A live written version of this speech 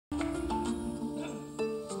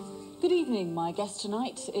Good evening. My guest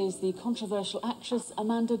tonight is the controversial actress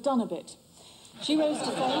Amanda Dunnabit. She rose to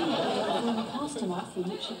fame with a film Cast Enough, in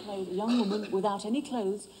which she played a young woman without any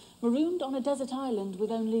clothes, marooned on a desert island with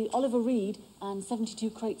only Oliver Reed and 72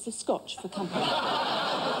 crates of scotch for company.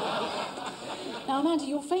 Now, Amanda,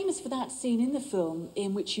 you're famous for that scene in the film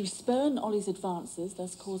in which you spurn Ollie's advances,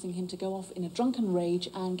 thus causing him to go off in a drunken rage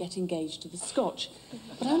and get engaged to the scotch.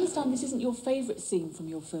 But I understand this isn't your favourite scene from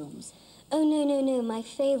your films. Oh, no. My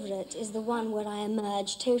favourite is the one where I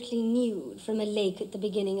emerge totally nude from a lake at the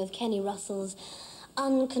beginning of Kenny Russell's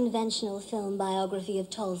unconventional film biography of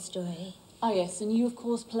Tolstoy. Ah, yes, and you, of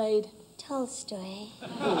course, played... Tolstoy.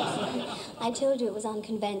 Yes. I told you it was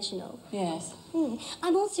unconventional. Yes.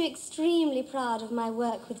 I'm also extremely proud of my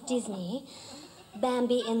work with Disney.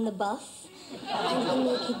 Bambi in the Buff and The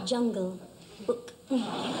Naked Jungle book.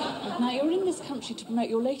 Now, you're in this country to promote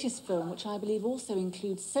your latest film, which I believe also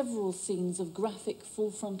includes several scenes of graphic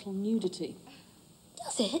full-frontal nudity.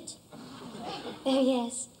 Does it? Oh,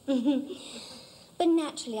 yes. But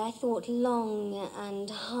naturally, I thought long and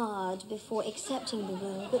hard before accepting the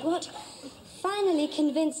role. But what finally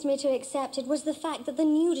convinced me to accept it was the fact that the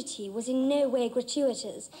nudity was in no way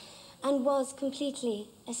gratuitous and was completely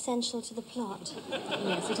essential to the plot.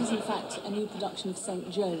 Yes, it is in fact a new production of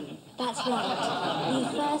St. Joan. That's right.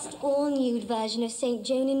 The first all-nude version of St.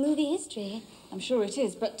 Joan in movie history. I'm sure it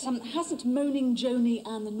is, but hasn't Moaning Joni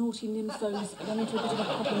and the Naughty Nymphos run into a bit of a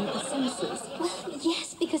problem with the censors? Well,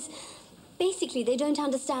 yes, because basically they don't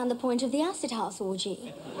understand the point of the acid house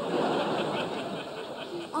orgy.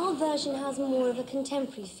 Our version has more of a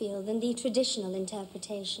contemporary feel than the traditional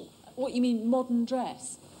interpretation. What, you mean modern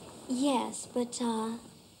dress? Yes, but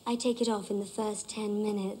I take it off in the first 10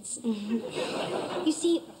 minutes. You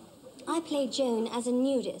see, I play Joan as a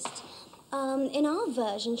nudist. In our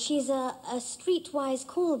version, she's a streetwise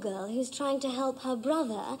call girl who's trying to help her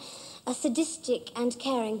brother, a sadistic and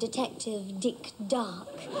caring detective, Dick Dark,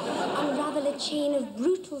 unravel a chain of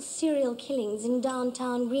brutal serial killings in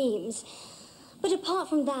downtown Reims. But apart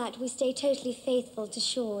from that, we stay totally faithful to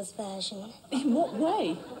Shaw's version. In what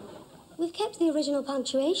way? We've kept the original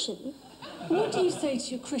punctuation. What do you say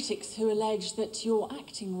to your critics who allege that your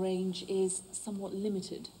acting range is somewhat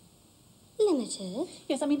limited? Limited?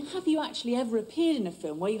 Yes, I mean, have you actually ever appeared in a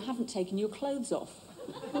film where you haven't taken your clothes off?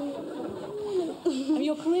 I mean,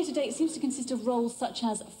 your career to date seems to consist of roles such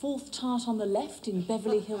as fourth tart on the left in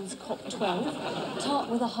Beverly Hills Cop 12, tart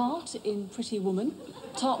with a heart in Pretty Woman,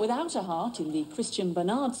 tart without a heart in the Christian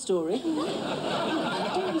Barnard story.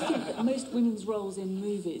 Don't you think that most women's roles in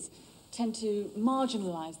movies tend to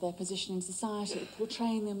marginalise their position in society,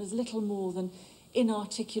 portraying them as little more than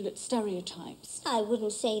inarticulate stereotypes? I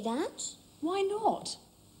wouldn't say that. Why not?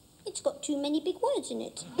 It's got too many big words in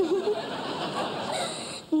it.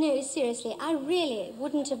 No, seriously, I really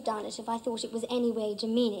wouldn't have done it if I thought it was any way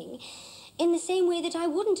demeaning. In the same way that I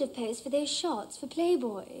wouldn't have posed for those shots for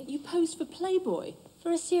Playboy. You posed for Playboy?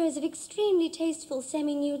 For a series of extremely tasteful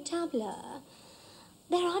semi-nude tableaux.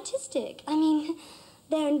 They're artistic. I mean,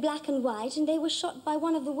 they're in black and white, and they were shot by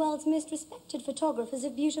one of the world's most respected photographers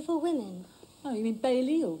of beautiful women. Oh, you mean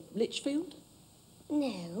Bailey or Litchfield?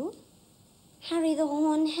 No. Harry the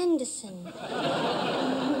Horn Henderson.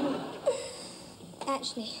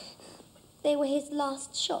 Actually, they were his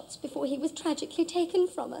last shots before he was tragically taken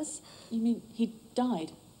from us. You mean he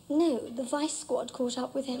died? No, the Vice Squad caught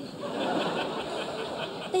up with him.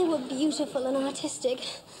 They were beautiful and artistic,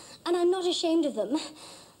 and I'm not ashamed of them.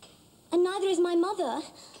 And neither is my mother.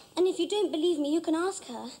 And if you don't believe me, you can ask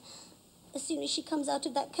her. As soon as she comes out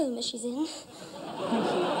of that coma she's in. Thank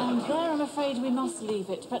you. And there, I'm afraid we must leave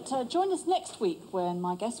it. But join us next week when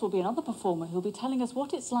my guest will be another performer who'll be telling us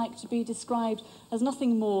what it's like to be described as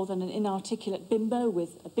nothing more than an inarticulate bimbo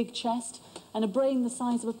with a big chest and a brain the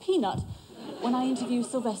size of a peanut when I interview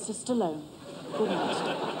Sylvester Stallone. Good night.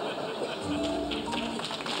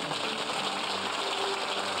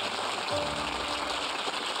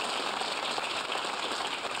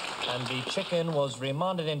 And the chicken was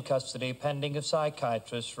remanded in custody pending a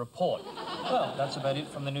psychiatrist's report. Well, that's about it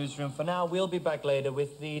from the newsroom for now. We'll be back later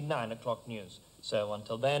with the 9 o'clock news. So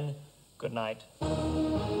until then, good night.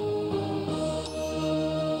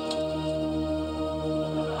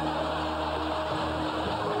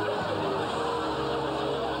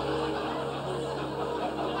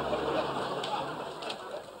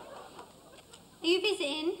 Are you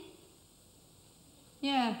visiting?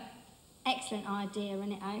 Yeah. Excellent idea,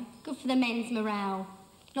 isn't it, eh? Good for the men's morale.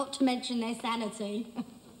 Not to mention their sanity.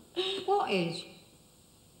 What is?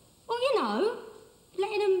 Well, you know,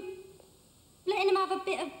 letting them have a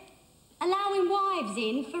bit of... allowing wives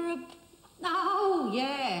in for a... Oh,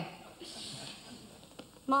 yeah.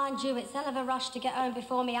 Mind you, it's hell of a rush to get home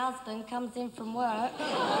before my husband comes in from work.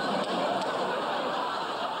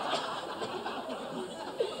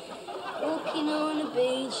 Walking on the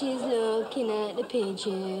beaches, looking at the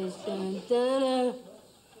pictures. Dun, dun, dun.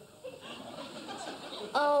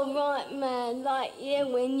 Oh, right, man, like, yeah,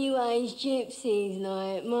 when you age gypsies,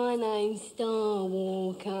 like, my name's Star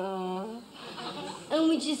Walker. And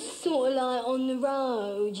we just sort of, like, on the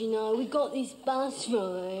road, you know, we got this bus,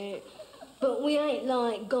 right? But we ain't,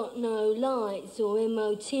 like, got no lights or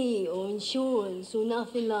MOT or insurance or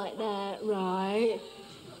nothing like that, right?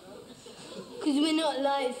 Because we're not,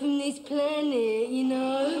 like, from this planet, you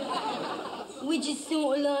know? We're just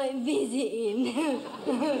sort of, like, visiting.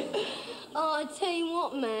 Oh, I tell you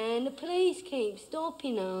what, man, the police keep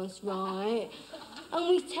stopping us, right? And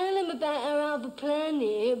we tell them about our other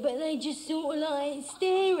planet, but they just sort of, like,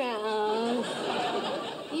 stare at us.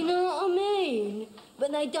 You know what I mean?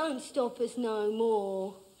 But they don't stop us no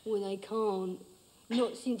more. Well, they can't.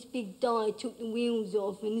 Not since Big Di took the wheels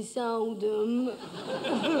off and sold them.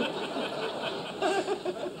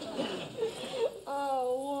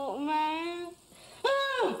 Oh, what, man?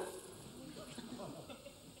 Ah!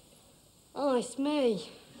 Oh, it's me.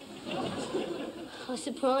 I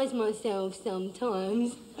surprise myself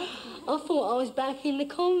sometimes. I thought I was back in the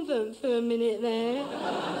convent for a minute there.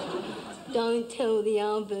 Don't tell the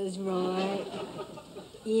others, right?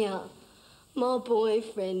 Yeah, my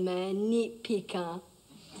boyfriend, man, nitpicker.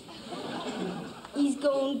 He's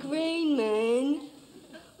gone green, man.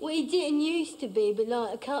 Well, he didn't used to be, but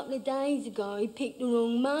like a couple of days ago, he picked the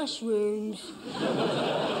wrong mushrooms.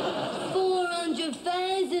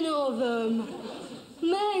 400,000 of them.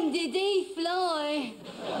 Man, did he fly.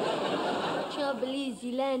 Trouble is,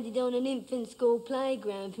 he landed on an infant school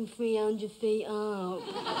playground from 300 feet up.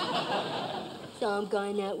 So I'm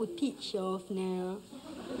going out with Pitchoff now.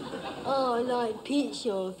 Oh, like,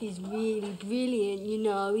 Pitchoff is really brilliant, you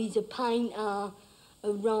know. He's a painter,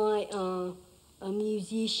 a writer, a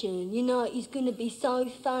musician. You know, he's going to be so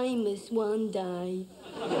famous one day.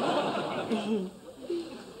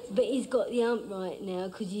 But he's got the hump right now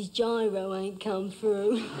because his gyro ain't come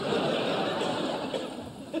through.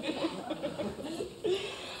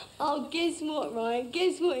 Oh, guess what, right?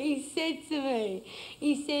 Guess what he said to me?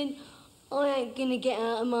 He said, I ain't going to get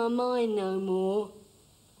out of my mind no more.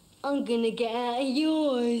 I'm going to get out of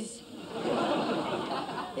yours.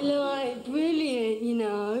 Like, brilliant, you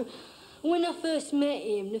know. When I first met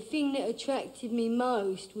him, the thing that attracted me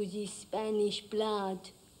most was his Spanish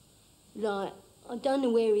blood. Like, I don't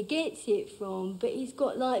know where he gets it from, but he's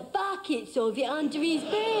got, like, buckets of it under his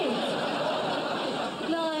bed.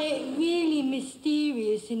 Like, really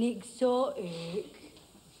mysterious and exotic.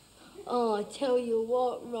 Oh, I tell you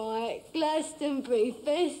what, right, Glastonbury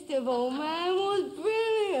Festival, man, was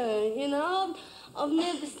brilliant, you know? I've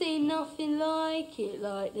never seen nothing like it,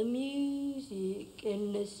 like the music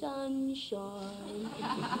and the sunshine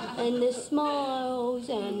and the smiles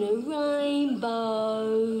and the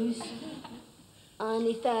rainbows. I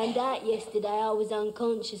only found out yesterday I was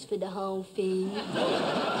unconscious for the whole thing.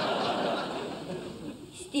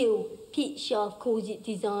 Still, Pitchoff calls it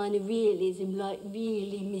designer realism, like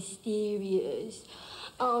really mysterious.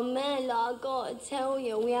 Oh man, like, I gotta tell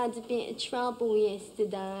you, we had a bit of trouble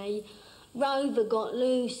yesterday. Rover got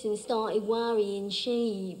loose and started worrying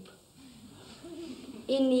sheep.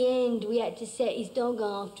 In the end, we had to set his dog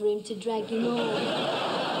after him to drag him off.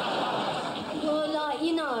 Well, like,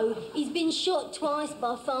 you know, he's been shot twice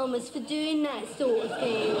by farmers for doing that sort of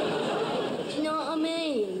thing. Do you know what I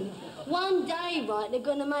mean? One day, right, they're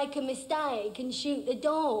going to make a mistake and shoot the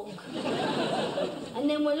dog. And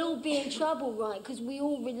then we'll all be in trouble, right, because we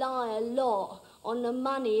all rely a lot on the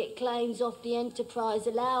money it claims off the enterprise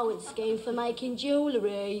allowance scheme for making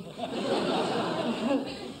jewellery.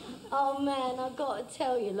 Oh, man, I've got to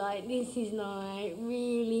tell you, like, this is, like,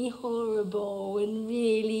 really horrible and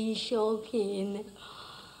really shocking.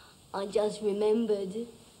 I just remembered.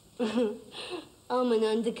 I'm an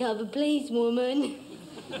undercover policewoman.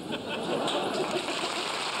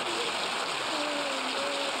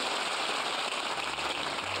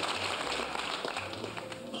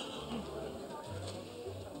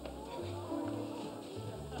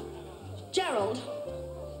 Gerald,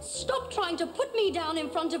 stop trying to put me down in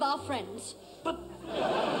front of our friends. But...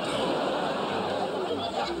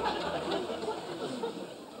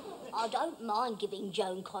 I don't mind giving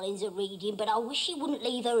Joan Collins a reading, but I wish she wouldn't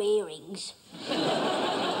leave her earrings.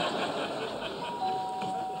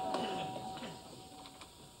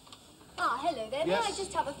 Ah, hello there. Yes. May I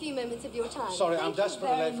just have a few moments of your time? Sorry, Thank I'm you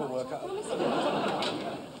desperately very late for much. work.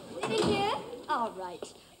 Living here? All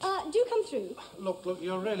right. Do come through. Look,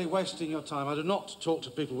 you're really wasting your time. I do not talk to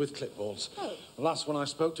people with clipboards. Oh. The last one I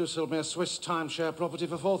spoke to sold me a Swiss timeshare property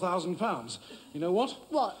for £4,000. You know what?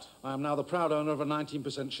 What? I am now the proud owner of a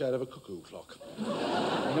 19% share of a cuckoo clock. You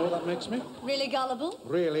know what that makes me? Really gullible?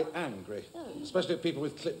 Really angry. Oh. Especially at people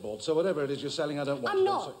with clipboards. So whatever it is you're selling, I don't want I'm to.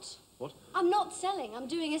 not. What? I'm not selling. I'm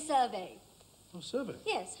doing a survey. Oh, survey?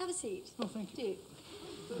 Yes, have a seat. Oh, thank you. Do.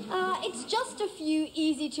 It's just a few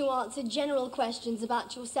easy-to-answer general questions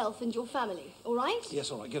about yourself and your family, all right? Yes,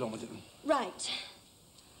 all right, get on with it. Right.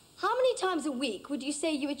 How many times a week would you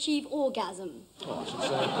say you achieve orgasm? Oh, I should say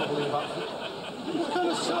probably about... What kind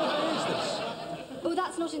of survey is this? Oh,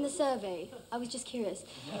 that's not in the survey. I was just curious.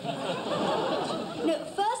 No,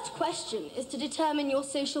 first question is to determine your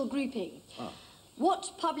social grouping. Ah.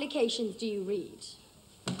 What publications do you read?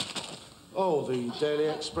 Oh, the Daily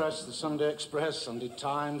Express, the Sunday Express, Sunday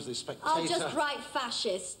Times, the Spectator... I'll just write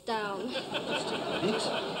fascist down. It?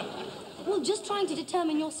 Well, just trying to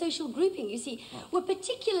determine your social grouping, you see. Oh. We're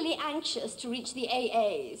particularly anxious to reach the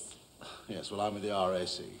AAs. Yes, well, I'm with the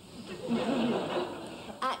RAC.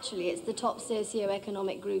 Actually, it's the top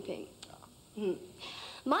socio-economic grouping.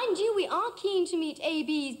 Mind you, we are keen to meet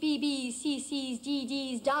ABs, BBs, CCs,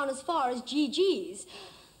 DDs, down as far as GGs.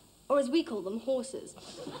 Or as we call them, horses.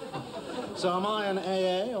 So am I an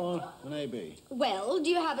AA or an AB? Well, do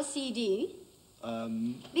you have a CD?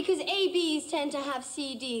 Because ABs tend to have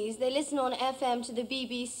CDs. They listen on FM to the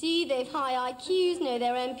BBC, they've high IQs, know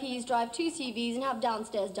their MPs, drive 2 CVs and have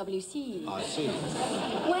downstairs WCs. I see.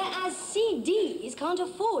 Whereas CDs can't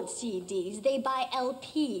afford CDs. They buy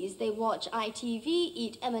LPs. They watch ITV,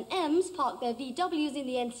 eat M&Ms, park their VWs in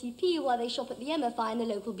the NCP while they shop at the MFI in the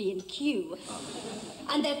local B&Q.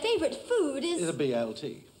 And their favourite food is... Is a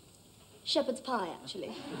BLT. Shepherd's pie,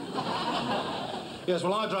 actually. Yes,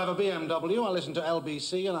 well, I drive a BMW, I listen to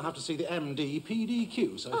LBC, and I have to see the MD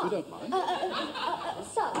PDQ, so if you don't mind...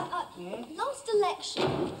 Sir, last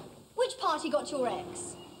election, which party got your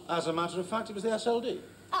ex? As a matter of fact, it was the SLD.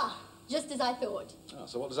 Ah, just as I thought. Oh,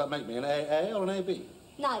 so what does that make me, an AA or an AB?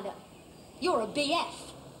 Neither. You're a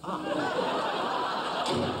BF.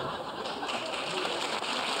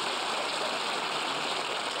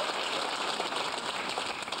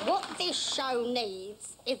 What this show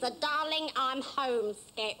needs is a Darling, I'm Home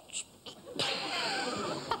sketch.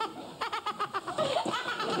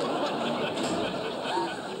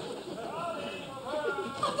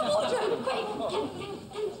 Off the wardrobe, quick!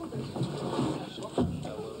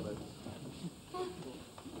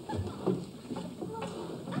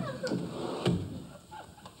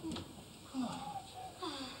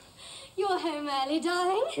 You're home early,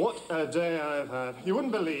 darling. What a day I've had. You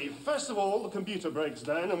wouldn't believe. First of all, the computer breaks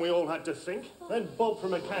down and we all had to think. Then Bob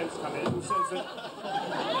from accounts come in and says that...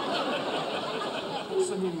 What's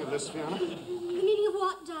the meaning of this, Fiona? The meaning of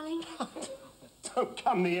what, darling? Don't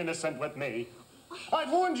come the innocent with me.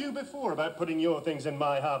 I've warned you before about putting your things in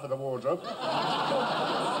my half of the wardrobe.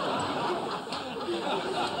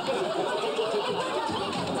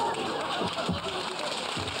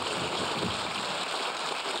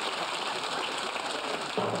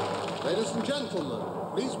 Ladies and gentlemen,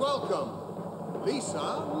 please welcome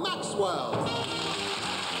Lisa Maxwell. Thanks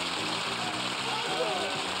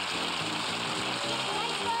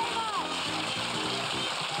very much.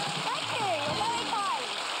 Thank you. You're very kind.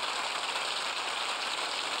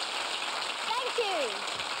 Thank you.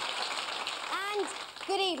 And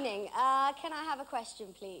good evening. Can I have a question,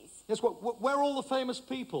 please? Yes, where are all the famous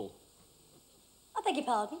people? I beg your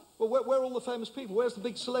pardon? Well, where are all the famous people? Where's the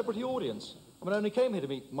big celebrity audience? I mean, I only came here to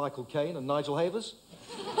meet Michael Caine and Nigel Havers.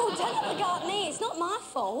 Oh, don't regard me. It's not my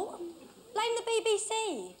fault. Blame the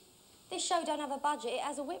BBC. This show don't have a budget. It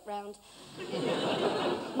has a whip round.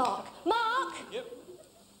 Mark. Mark! Yep.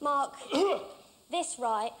 Mark, this,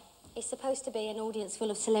 right, is supposed to be an audience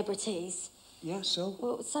full of celebrities. Yeah, so?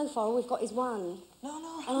 Well, so far, all we've got is one.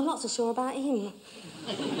 No. And I'm not so sure about him.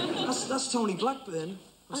 That's Tony Blackburn.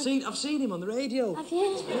 I've seen him on the radio. Have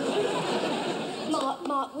you?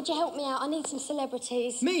 Mark, would you help me out? I need some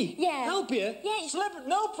celebrities. Me? Yeah. Help you? Yeah. Celebrity?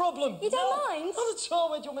 No problem. You don't mind? Not at all.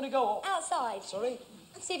 Where do you want me to go? Outside. Sorry?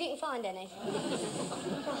 See if you can find any.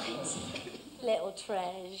 Right. Little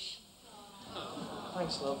treasure.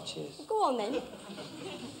 Thanks, love. Cheers. Go on, then.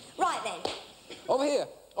 Right, then.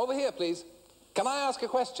 Over here, please. Can I ask a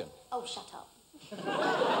question? Oh, shut up.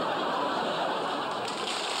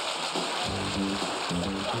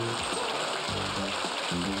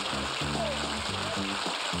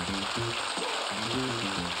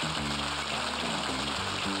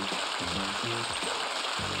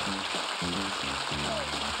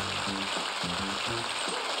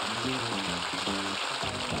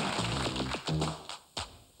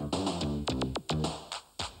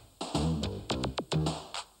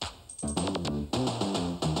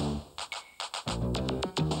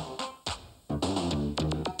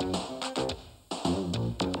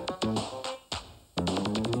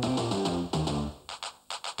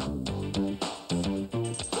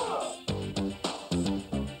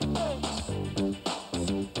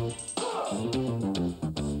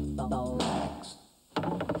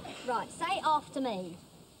 Right, say after me.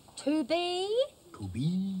 To be... To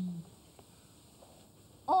be...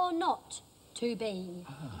 or not to be.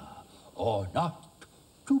 Or not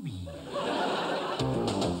to be.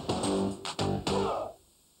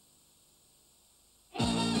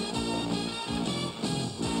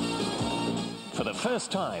 For the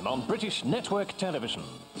first time on British network television,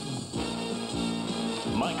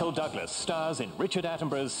 Michael Douglas stars in Richard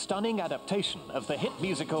Attenborough's stunning adaptation of the hit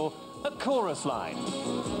musical A Chorus Line.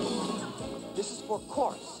 This is for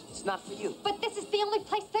chorus. It's not for you. But this is the only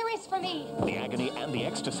place there is for me. The agony and the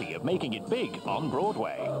ecstasy of making it big on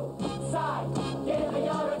Broadway. Side, give me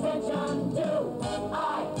your attention. Do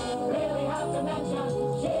I really have to mention?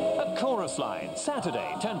 A Chorus Line,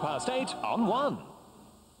 Saturday, 8:10 on 1.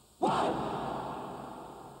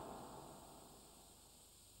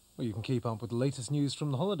 Well, you can keep up with the latest news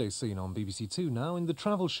from the holiday scene on BBC2 now in the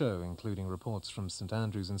Travel Show, including reports from St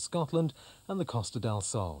Andrews in Scotland and the Costa del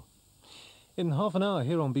Sol. In half an hour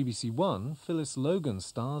here on BBC1, Phyllis Logan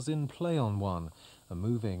stars in Play on One, a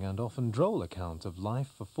moving and often droll account of life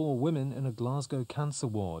for 4 women in a Glasgow cancer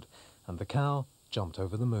ward, and the cow jumped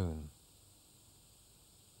over the moon.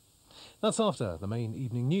 That's after the main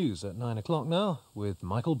evening news at 9 o'clock now with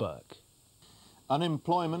Michael Burke.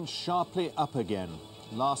 Unemployment sharply up again.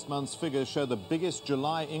 Last month's figures show the biggest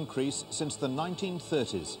July increase since the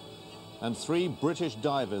 1930s. And 3 British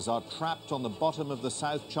divers are trapped on the bottom of the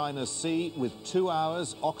South China Sea with 2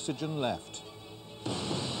 hours oxygen left.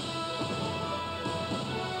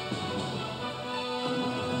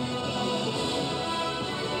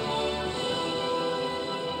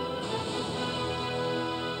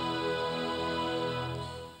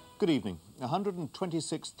 Good evening.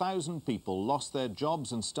 126,000 people lost their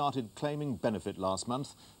jobs and started claiming benefit last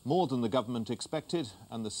month, more than the government expected,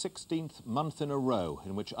 and the 16th month in a row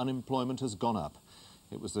in which unemployment has gone up.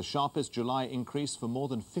 It was the sharpest July increase for more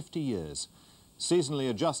than 50 years. Seasonally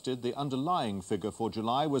adjusted, the underlying figure for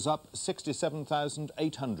July was up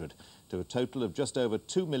 67,800 to a total of just over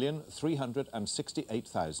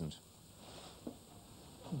 2,368,000.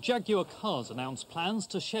 Jaguar Cars announced plans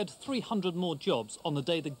to shed 300 more jobs on the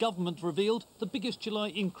day the government revealed the biggest July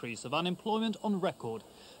increase of unemployment on record.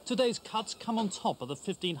 Today's cuts come on top of the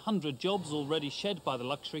 1,500 jobs already shed by the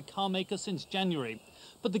luxury car maker since January.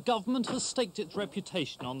 But the government has staked its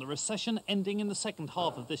reputation on the recession ending in the second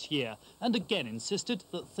half of this year and again insisted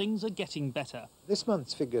that things are getting better. This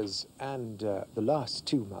month's figures and the last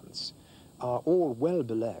 2 months are all well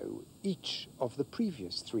below each of the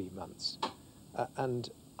previous 3 months. And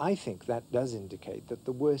I think that does indicate that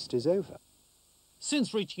the worst is over.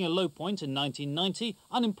 Since reaching a low point in 1990,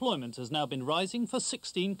 unemployment has now been rising for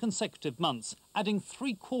 16 consecutive months, adding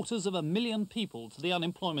 750,000 people to the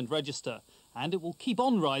unemployment register, and it will keep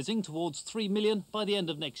on rising towards 3 million by the end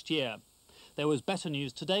of next year. There was better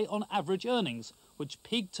news today on average earnings, which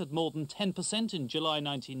peaked at more than 10% in July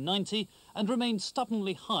 1990 and remained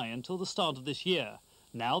stubbornly high until the start of this year.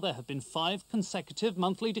 Now there have been 5 consecutive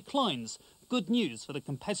monthly declines. Good news for the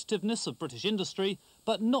competitiveness of British industry,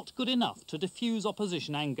 but not good enough to diffuse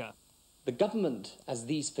opposition anger. The government, as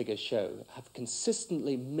these figures show, have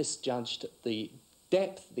consistently misjudged the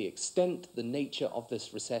depth, the extent, the nature of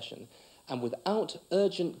this recession. And without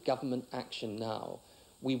urgent government action now,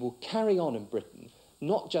 we will carry on in Britain,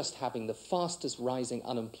 not just having the fastest rising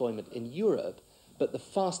unemployment in Europe, but the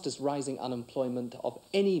fastest rising unemployment of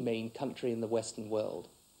any main country in the Western world.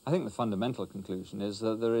 I think the fundamental conclusion is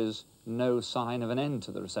that there is no sign of an end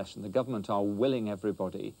to the recession. The government are willing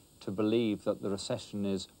everybody to believe that the recession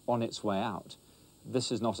is on its way out.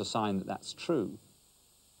 This is not a sign that that's true.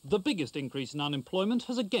 The biggest increase in unemployment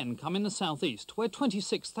has again come in the southeast, where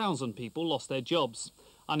 26,000 people lost their jobs.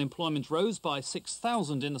 Unemployment rose by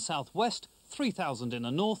 6,000 in the southwest, 3,000 in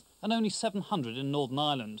the north, and only 700 in Northern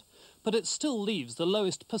Ireland. But it still leaves the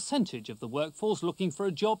lowest percentage of the workforce looking for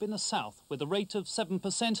a job in the south, with a rate of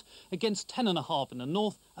 7% against 10.5% in the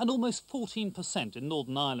north and almost 14% in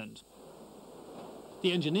Northern Ireland.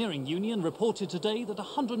 The engineering union reported today that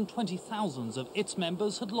 120,000 of its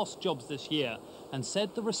members had lost jobs this year and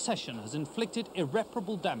said the recession has inflicted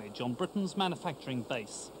irreparable damage on Britain's manufacturing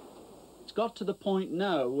base. It's got to the point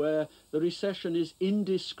now where the recession is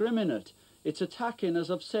indiscriminate. It's attacking, as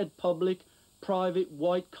I've said, public, private,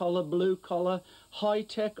 white-collar, blue-collar,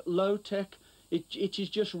 high-tech, low-tech. It is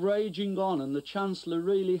just raging on, and the Chancellor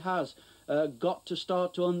really has got to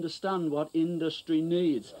start to understand what industry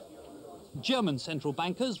needs. German central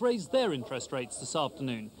bankers raised their interest rates this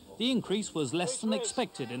afternoon. The increase was less than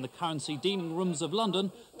expected in the currency dealing rooms of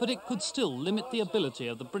London, but it could still limit the ability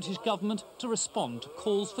of the British government to respond to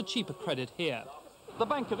calls for cheaper credit here. The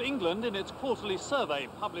Bank of England, in its quarterly survey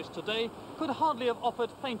published today, could hardly have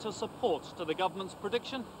offered fainter support to the government's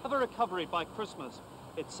prediction of a recovery by Christmas.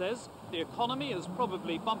 It says the economy is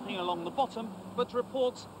probably bumping along the bottom, but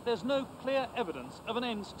reports there's no clear evidence of an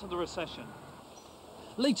end to the recession.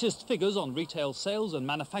 Latest figures on retail sales and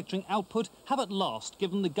manufacturing output have at last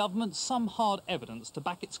given the government some hard evidence to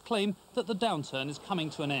back its claim that the downturn is coming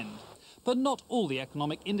to an end. But not all the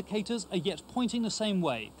economic indicators are yet pointing the same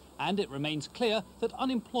way, and it remains clear that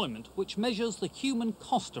unemployment, which measures the human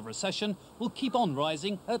cost of recession, will keep on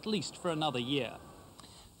rising at least for another year.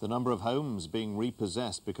 The number of homes being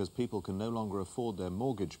repossessed because people can no longer afford their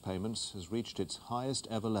mortgage payments has reached its highest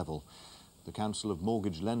ever level. The Council of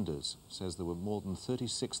Mortgage Lenders says there were more than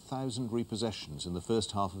 36,000 repossessions in the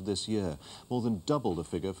first half of this year, more than double the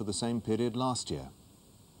figure for the same period last year.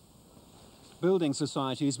 Building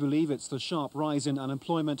societies believe it's the sharp rise in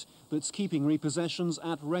unemployment that's keeping repossessions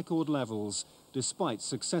at record levels, despite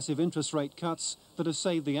successive interest rate cuts that have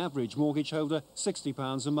saved the average mortgage holder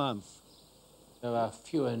 £60 a month. There are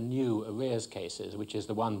fewer new arrears cases, which is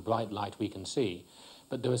the one bright light we can see.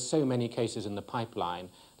 But there are so many cases in the pipeline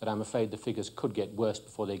that I'm afraid the figures could get worse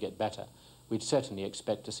before they get better. We'd certainly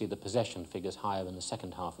expect to see the possession figures higher in the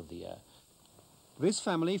second half of the year. This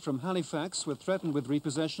family from Halifax were threatened with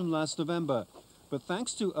repossession last November, but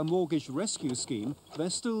thanks to a mortgage rescue scheme, they're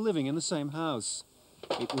still living in the same house.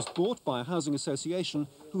 It was bought by a housing association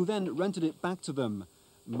who then rented it back to them.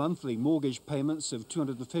 Monthly mortgage payments of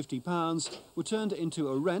 £250 were turned into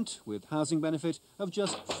a rent with housing benefit of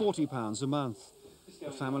just £40 a month.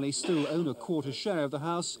 The family still own a quarter share of the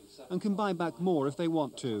house and can buy back more if they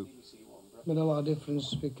want to. Made a lot of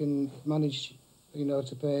difference. We can manage, you know,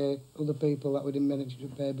 to pay other people that we didn't manage to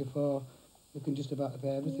pay before. We can just about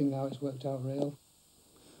pay everything now. It's worked out real.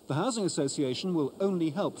 The Housing Association will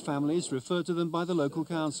only help families referred to them by the local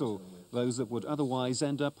council, those that would otherwise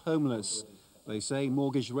end up homeless. They say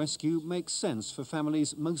mortgage rescue makes sense for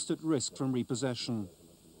families most at risk from repossession.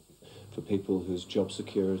 For people whose job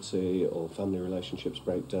security or family relationships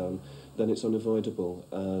break down, then it's unavoidable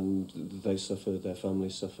and they suffer, their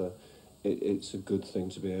families suffer. It's a good thing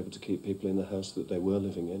to be able to keep people in the house that they were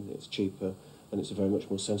living in. It's cheaper and it's a very much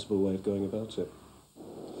more sensible way of going about it.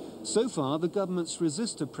 So far, the government's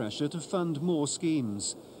resisted pressure to fund more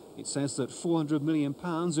schemes. It says that £400 million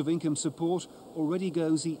of income support already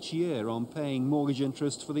goes each year on paying mortgage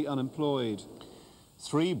interest for the unemployed.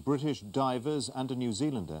 3 British divers and a New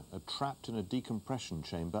Zealander are trapped in a decompression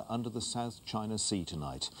chamber under the South China Sea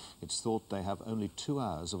tonight. It's thought they have only 2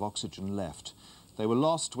 hours of oxygen left. They were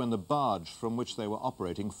lost when the barge from which they were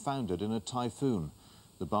operating foundered in a typhoon.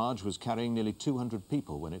 The barge was carrying nearly 200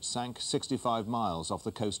 people when it sank 65 miles off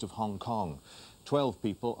the coast of Hong Kong. 12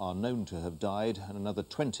 people are known to have died and another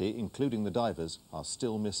 20, including the divers, are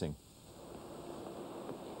still missing.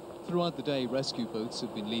 Throughout the day, rescue boats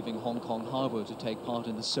have been leaving Hong Kong harbour to take part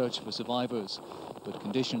in the search for survivors. But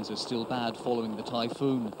conditions are still bad following the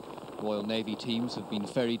typhoon. Royal Navy teams have been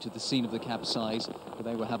ferried to the scene of the capsize, but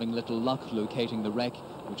they were having little luck locating the wreck,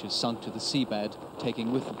 which has sunk to the seabed,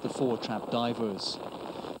 taking with it the 4 trapped divers.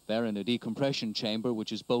 They're in a decompression chamber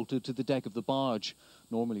which is bolted to the deck of the barge.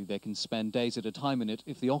 Normally they can spend days at a time in it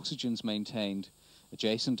if the oxygen's maintained.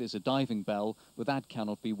 Adjacent is a diving bell, but that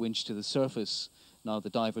cannot be winched to the surface. Now the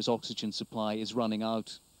divers' oxygen supply is running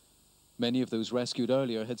out. Many of those rescued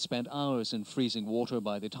earlier had spent hours in freezing water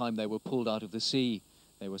by the time they were pulled out of the sea.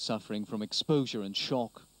 They were suffering from exposure and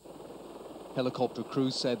shock. Helicopter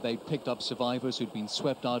crews said they'd picked up survivors who'd been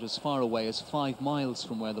swept out as far away as 5 miles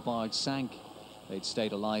from where the barge sank. They'd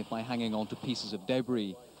stayed alive by hanging on to pieces of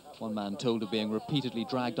debris. One man told of being repeatedly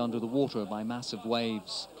dragged under the water by massive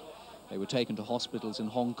waves. They were taken to hospitals in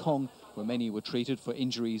Hong Kong, where many were treated for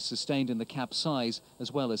injuries sustained in the capsize,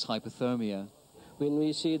 as well as hypothermia. When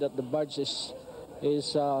we see that the barge is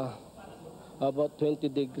about 20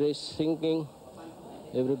 degrees sinking,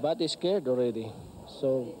 everybody's scared already.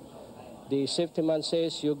 So the safety man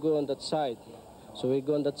says, you go on that side. So we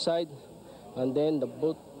go on that side, and then the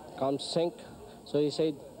boat comes sink. So he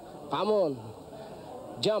said, come on,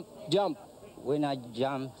 jump, jump. When I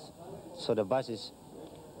jumped, so the bus is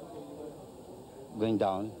going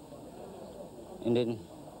down, and then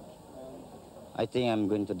I think I'm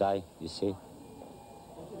going to die, you see.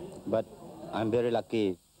 But I'm very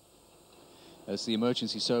lucky. As the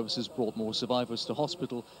emergency services brought more survivors to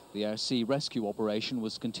hospital, the air-sea rescue operation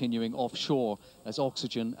was continuing offshore as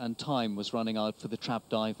oxygen and time was running out for the trapped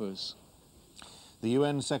divers. The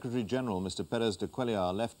UN Secretary-General, Mr. Perez de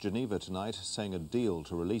Cuellar, left Geneva tonight, saying a deal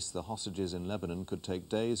to release the hostages in Lebanon could take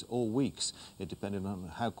days or weeks. It depended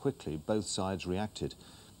on how quickly both sides reacted.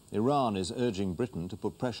 Iran is urging Britain to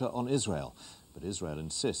put pressure on Israel, but Israel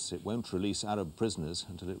insists it won't release Arab prisoners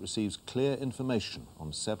until it receives clear information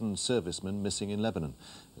on 7 servicemen missing in Lebanon,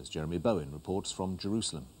 as Jeremy Bowen reports from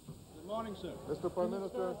Jerusalem. Good morning, sir. Mr. Prime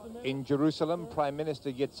Minister. In Jerusalem, Prime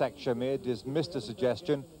Minister Yitzhak Shamir dismissed a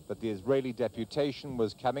suggestion that the Israeli deputation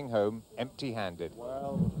was coming home empty-handed.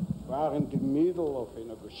 Well, we're in the middle of a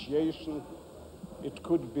negotiation. It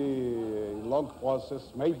could be a long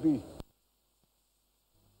process, maybe